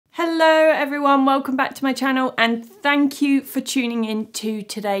Hello everyone, welcome back to my channel and thank you for tuning in to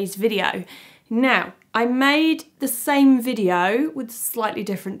today's video. Now, I made the same video with a slightly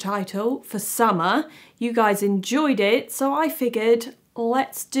different title for summer. You guys enjoyed it, so I figured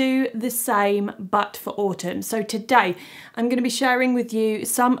let's do the same but for autumn. So today I'm going to be sharing with you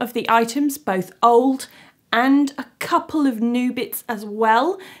some of the items, both old and a couple of new bits as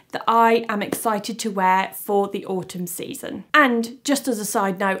well that I am excited to wear for the autumn season. And just as a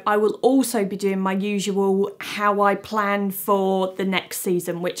side note, I will also be doing my usual how I plan for the next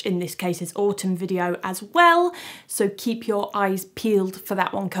season, which in this case is autumn video as well. So keep your eyes peeled for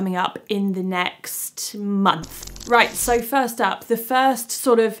that one coming up in the next month. Right, so first up, the first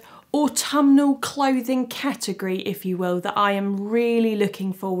sort of autumnal clothing category, if you will, that I am really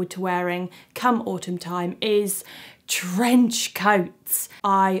looking forward to wearing come autumn time is trench coats.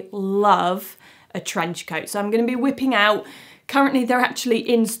 I love a trench coat, so I'm going to be whipping out. Currently they're actually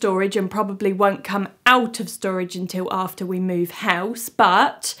in storage and probably won't come out of storage until after we move house,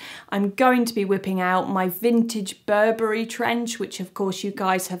 but I'm going to be whipping out my vintage Burberry trench, which of course you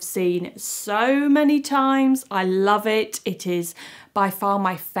guys have seen so many times. I love it. It is by far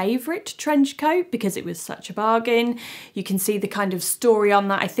my favourite trench coat because it was such a bargain. You can see the kind of story on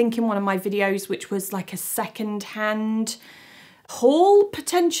that, I think in one of my videos, which was like a second-hand haul,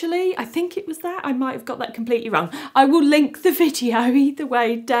 potentially. I think it was that. I might have got that completely wrong. I will link the video either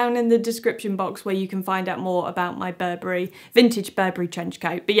way down in the description box where you can find out more about my vintage Burberry trench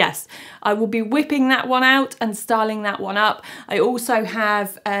coat. But yes, I will be whipping that one out and styling that one up. I also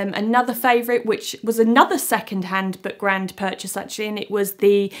have another favourite, which was another second-hand but grand purchase actually, and it was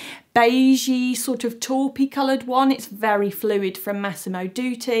the beigey sort of taupey coloured one. It's very fluid from Massimo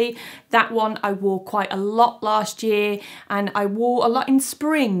Dutti. That one I wore quite a lot last year and I wore a lot in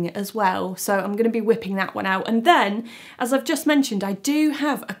spring as well, so I'm going to be whipping that one out. And then, as I've just mentioned, I do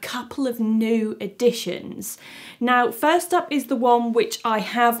have a couple of new additions. Now, first up is the one which I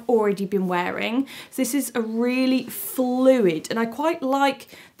have already been wearing. So this is a really fluid, and I quite like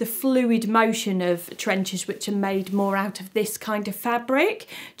the fluid motion of trenches which are made more out of this kind of fabric,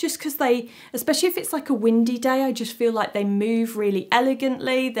 just because they, especially if it's like a windy day, I just feel like they move really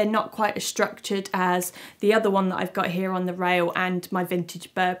elegantly. They're not quite as structured as the other one that I've got here on the rail and my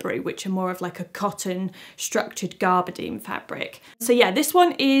vintage Burberry, which are more of like a cotton structured gabardine fabric. So yeah, this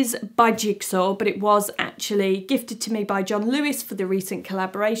one is by Jigsaw, but it was actually gifted to me by John Lewis for the recent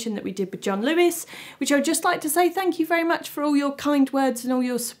collaboration that we did with John Lewis, which I would just like to say thank you very much for all your kind words and all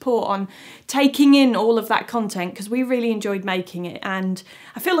your support on taking in all of that content, because we really enjoyed making it and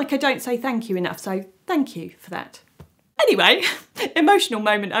I feel like I don't say thank you enough, so thank you for that. Anyway, emotional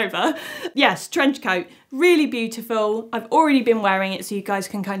moment over. Yes, trench coat, really beautiful. I've already been wearing it so you guys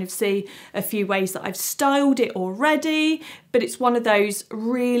can kind of see a few ways that I've styled it already, but it's one of those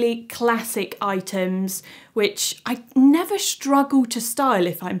really classic items which I never struggle to style,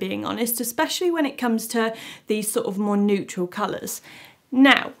 if I'm being honest, especially when it comes to these sort of more neutral colours.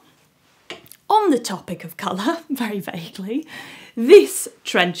 Now, on the topic of colour, very vaguely, this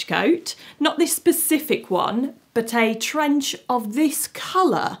trench coat, not this specific one, but a trench of this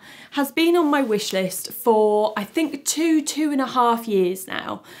colour, has been on my wish list for I think 2.5 years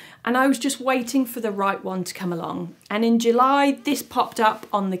now. And I was just waiting for the right one to come along. And in July, this popped up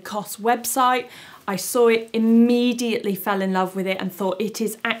on the COS website. I saw it, immediately fell in love with it and thought it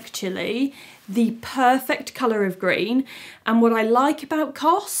is actually the perfect colour of green. And what I like about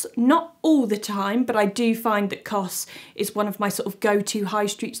COS, not all the time, but I do find that COS is one of my sort of go-to high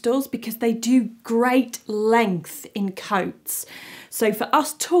street stores because they do great length in coats. So for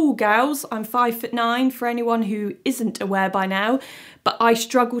us tall gals, I'm 5'9", for anyone who isn't aware by now, but I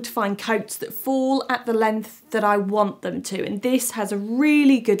struggle to find coats that fall at the length that I want them to. And this has a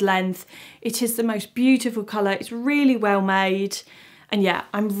really good length. It is the most beautiful colour. It's really well made. And yeah,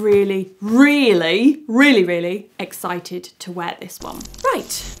 I'm really, really, really, really excited to wear this one.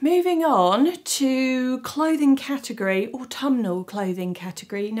 Right, moving on to clothing category, autumnal clothing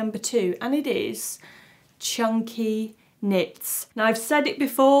category number 2, and it is chunky knits. Now, I've said it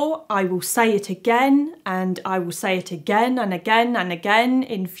before, I will say it again, and I will say it again and again and again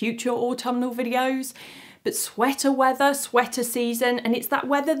in future autumnal videos, but sweater weather, sweater season, and it's that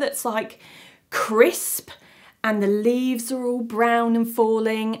weather that's like crisp, and the leaves are all brown and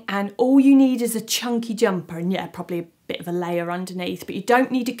falling, and all you need is a chunky jumper, and yeah, probably a bit of a layer underneath, but you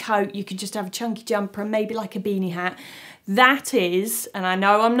don't need a coat, you can just have a chunky jumper and maybe like a beanie hat. That is, and I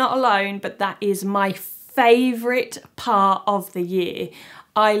know I'm not alone, but that is my favourite part of the year.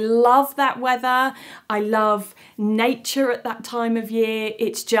 I love that weather. I love nature at that time of year.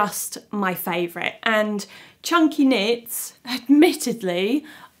 It's just my favourite. And chunky knits, admittedly,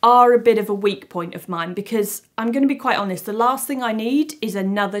 are a bit of a weak point of mine, because I'm going to be quite honest, the last thing I need is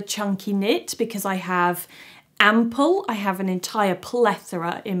another chunky knit, because I have an entire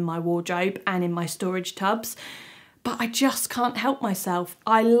plethora in my wardrobe and in my storage tubs, but I just can't help myself.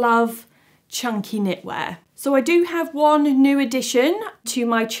 I love chunky knitwear. So I do have one new addition to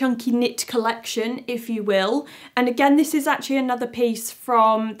my chunky knit collection, if you will. And again, this is actually another piece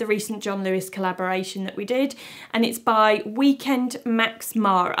from the recent John Lewis collaboration that we did, and it's by Weekend Max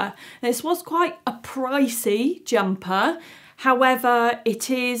Mara. This was quite a pricey jumper. However,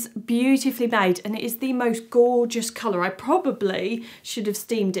 it is beautifully made and it is the most gorgeous colour. I probably should have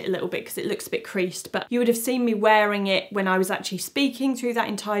steamed it a little bit because it looks a bit creased, but you would have seen me wearing it when I was actually speaking through that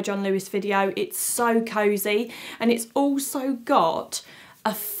entire John Lewis video. It's so cosy, and it's also got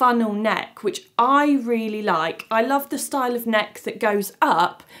a funnel neck, which I really like. I love the style of neck that goes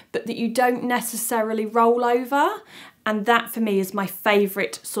up, but that you don't necessarily roll over. And that for me is my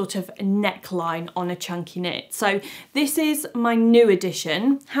favourite sort of neckline on a chunky knit. So this is my new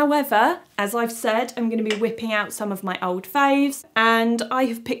addition. However, as I've said, I'm going to be whipping out some of my old faves, and I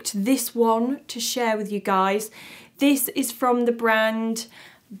have picked this one to share with you guys. This is from the brand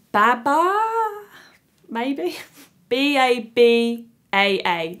Baba, maybe? B-A-B-A-A,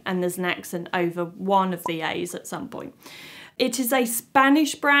 and there's an accent over one of the A's at some point. It is a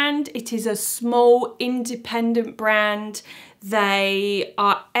Spanish brand. It is a small independent brand. They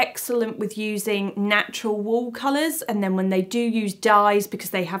are excellent with using natural wool colours, and then when they do use dyes,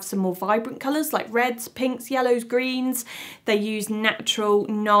 because they have some more vibrant colours like reds, pinks, yellows, greens, they use natural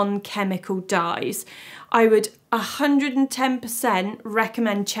non-chemical dyes. I would 110%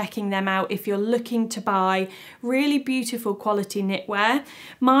 recommend checking them out if you're looking to buy really beautiful quality knitwear.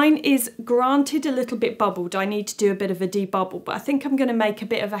 Mine is granted a little bit bubbled. I need to do a bit of a debubble, but I think I'm going to make a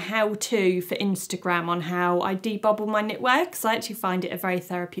bit of a how-to for Instagram on how I debubble my knitwear, because I actually find it a very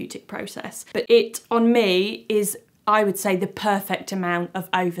therapeutic process. But it, on me, is, I would say, the perfect amount of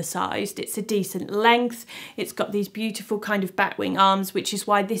oversized. It's a decent length. It's got these beautiful kind of batwing arms, which is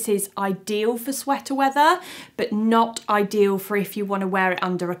why this is ideal for sweater weather, but not ideal for if you want to wear it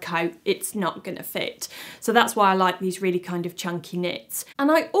under a coat. It's not going to fit. So that's why I like these really kind of chunky knits.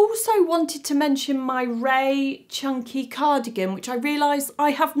 And I also wanted to mention my Ray chunky cardigan, which I realised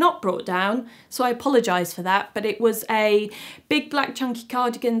I have not brought down, so I apologise for that, but it was a big black chunky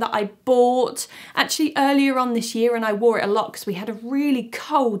cardigan that I bought actually earlier on this year, and I wore it a lot because we had a really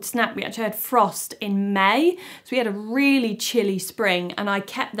cold snap. We actually had frost in May, so we had a really chilly spring, and I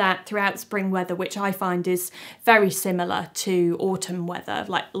kept that throughout spring weather, which I find is very similar to autumn weather,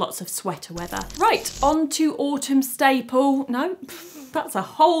 like lots of sweater weather. Right, on to autumn staple. No, that's a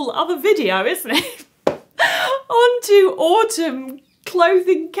whole other video, isn't it? On to autumn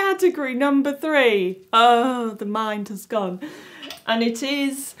clothing category number 3. Oh, the mind has gone. And it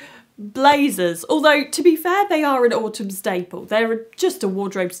is blazers, although to be fair, they are an autumn staple. They're just a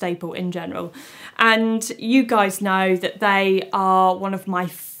wardrobe staple in general, and you guys know that they are one of my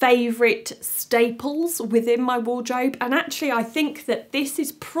favourite staples within my wardrobe, and actually I think that this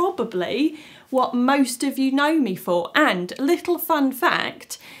is probably what most of you know me for. And a little fun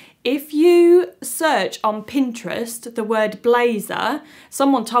fact, if you search on Pinterest the word blazer,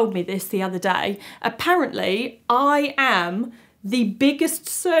 someone told me this the other day, apparently I am the biggest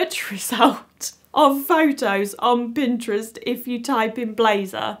search result of photos on Pinterest if you type in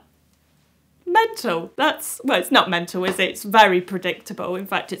blazer. Mental. That's, well, it's not mental, is it? It's very predictable. In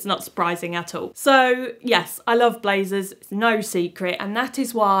fact, it's not surprising at all. So yes, I love blazers, it's no secret, and that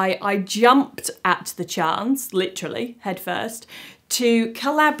is why I jumped at the chance, literally head first, to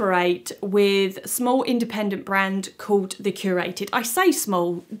collaborate with a small independent brand called The Curated. I say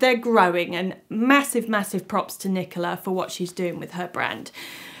small, they're growing, and massive, massive props to Nicola for what she's doing with her brand.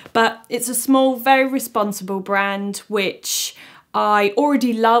 But it's a small, very responsible brand, which I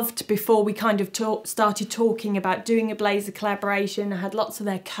already loved before we kind of started talking about doing a blazer collaboration. I had lots of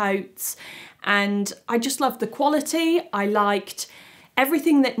their coats, and I just loved the quality. I liked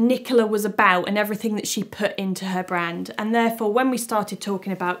everything that Nicola was about and everything that she put into her brand. And therefore, when we started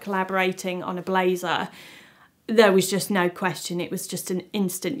talking about collaborating on a blazer, there was just no question. It was just an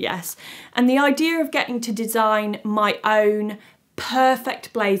instant yes. And the idea of getting to design my own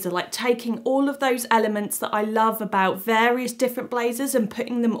perfect blazer, like taking all of those elements that I love about various different blazers and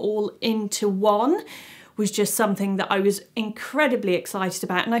putting them all into one, was just something that I was incredibly excited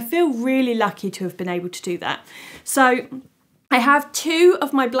about. And I feel really lucky to have been able to do that. So I have 2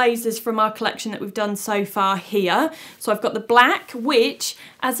 of my blazers from our collection that we've done so far here. So I've got the black, which,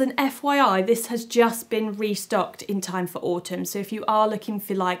 as an FYI, this has just been restocked in time for autumn. So if you are looking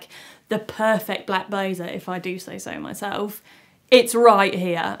for like the perfect black blazer, if I do say so myself, It's right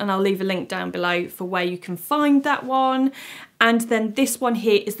here, and I'll leave a link down below for where you can find that one. And then this one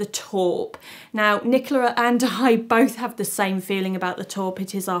here is the taupe. Now, Nicola and I both have the same feeling about the taupe.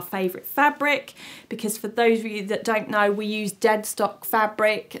 It is our favourite fabric because for those of you that don't know, we use dead stock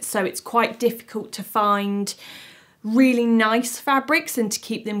fabric, so it's quite difficult to find really nice fabrics and to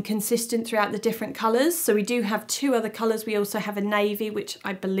keep them consistent throughout the different colours. So we do have 2 other colours. We also have a navy, which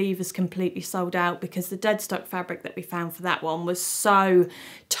I believe is completely sold out because the dead stock fabric that we found for that one was so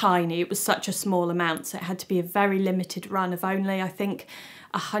tiny. It was such a small amount, so it had to be a very limited run of only, I think,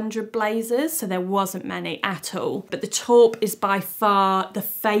 100 blazers, so there wasn't many at all. But the taupe is by far the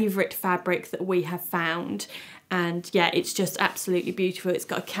favourite fabric that we have found. And yeah, it's just absolutely beautiful. It's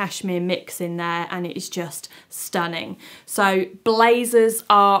got a cashmere mix in there and it is just stunning. So blazers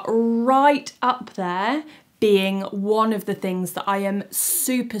are right up there, being one of the things that I am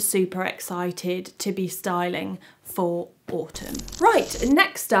super, super excited to be styling for autumn. Right,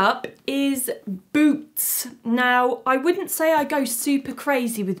 next up is boots. Now, I wouldn't say I go super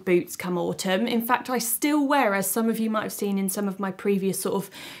crazy with boots come autumn. In fact, I still wear, as some of you might have seen in some of my previous sort of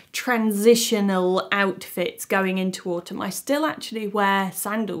transitional outfits going into autumn, I still actually wear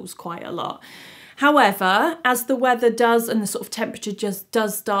sandals quite a lot. However, as the weather does and the sort of temperature just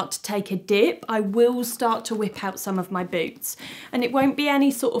does start to take a dip, I will start to whip out some of my boots. And it won't be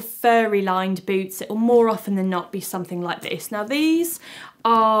any sort of furry lined boots. It will more often than not be something like this. Now these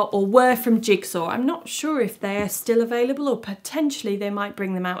are or were from Jigsaw. I'm not sure if they're still available or potentially they might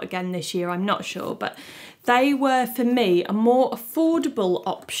bring them out again this year. I'm not sure, but they were for me a more affordable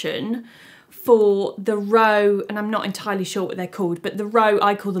option for the row, and I'm not entirely sure what they're called, but the row,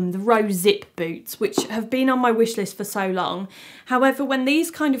 I call them the row zip boots, which have been on my wish list for so long. However, when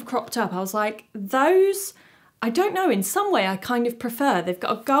these kind of cropped up, I was like, those, I don't know, in some way I kind of prefer. They've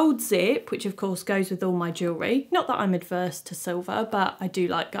got a gold zip, which of course goes with all my jewellery. Not that I'm adverse to silver, but I do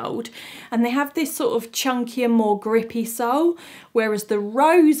like gold. And they have this sort of chunkier, more grippy sole, whereas the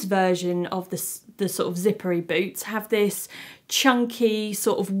rose version of the sort of zippery boots have this chunky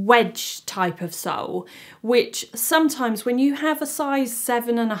sort of wedge type of sole, which sometimes when you have a size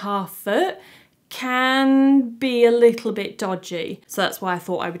 7.5 foot can be a little bit dodgy. So that's why I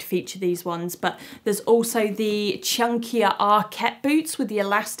thought I would feature these ones. But there's also the chunkier Arquette boots with the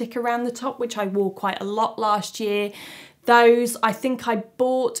elastic around the top, which I wore quite a lot last year. Those I think I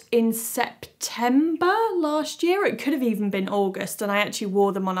bought in September last year. It could have even been August, and I actually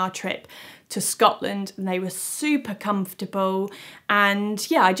wore them on our trip to Scotland and they were super comfortable. And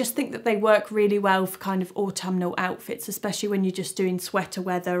yeah, I just think that they work really well for kind of autumnal outfits, especially when you're just doing sweater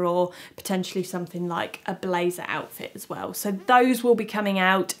weather or potentially something like a blazer outfit as well. So those will be coming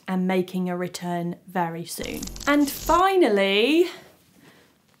out and making a return very soon. And finally,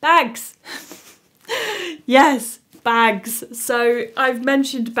 bags. Yes, bags. So I've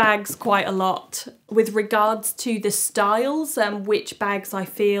mentioned bags quite a lot with regards to the styles and which bags I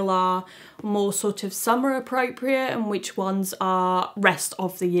feel are more sort of summer appropriate and which ones are rest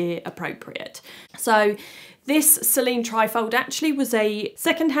of the year appropriate. So this Celine trifold actually was a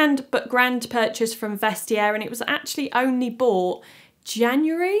second-hand but grand purchase from Vestiaire, and it was actually only bought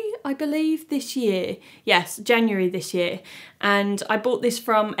January, I believe, this year. Yes, January this year. And I bought this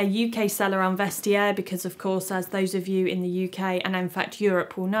from a UK seller on Vestiaire because, of course, as those of you in the UK and in fact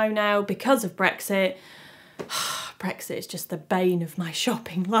Europe will know now, because of Brexit, Brexit is just the bane of my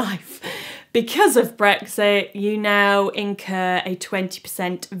shopping life. Because of Brexit, you now incur a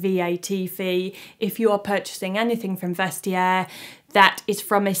 20% VAT fee if you are purchasing anything from Vestiaire that is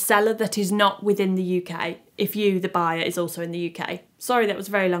from a seller that is not within the UK, if you, the buyer, is also in the UK. Sorry, that was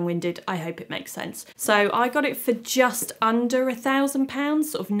very long-winded. I hope it makes sense. So I got it for just under £1,000,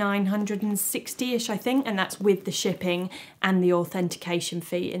 sort of 960-ish, I think, and that's with the shipping and the authentication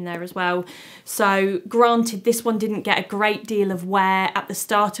fee in there as well. So granted, this one didn't get a great deal of wear at the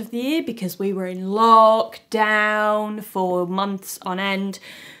start of the year because we were in lockdown for months on end.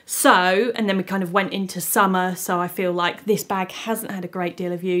 So, and then we kind of went into summer, so I feel like this bag hasn't had a great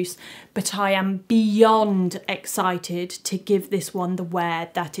deal of use, but I am beyond excited to give this one the wear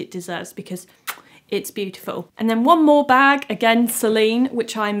that it deserves because it's beautiful. And then one more bag, again Celine,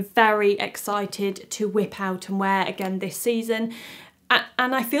 which I'm very excited to whip out and wear again this season.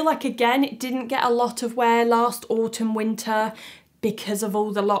 And I feel like, again, it didn't get a lot of wear last autumn, winter, because of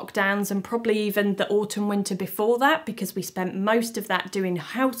all the lockdowns, and probably even the autumn winter before that, because we spent most of that doing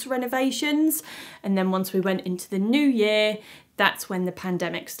house renovations. And then once we went into the new year, that's when the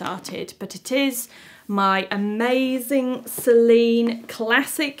pandemic started. But it is my amazing Celine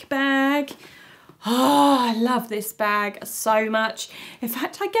classic bag. Oh, I love this bag so much. In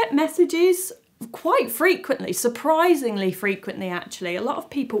fact, I get messages quite frequently, surprisingly frequently actually. A lot of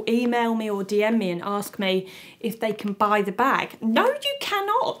people email me or DM me and ask me if they can buy the bag. No, you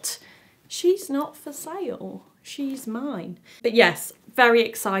cannot. She's not for sale. She's mine. But yes, very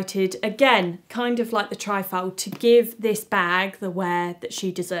excited. Again, kind of like the trifold, to give this bag the wear that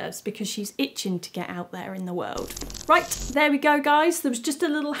she deserves because she's itching to get out there in the world. Right, there we go, guys. There was just a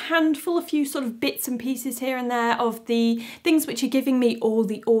little handful, a few sort of bits and pieces here and there of the things which are giving me all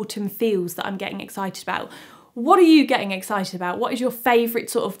the autumn feels that I'm getting excited about. What are you getting excited about? What is your favourite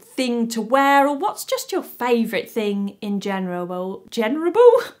sort of thing to wear, or what's just your favourite thing in general?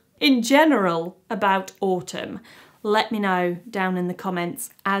 In general about autumn? Let me know down in the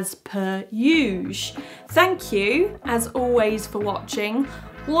comments as per usual. Thank you, as always, for watching.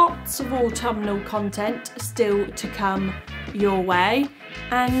 Lots of autumnal content still to come your way,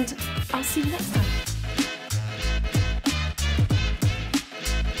 and I'll see you next time.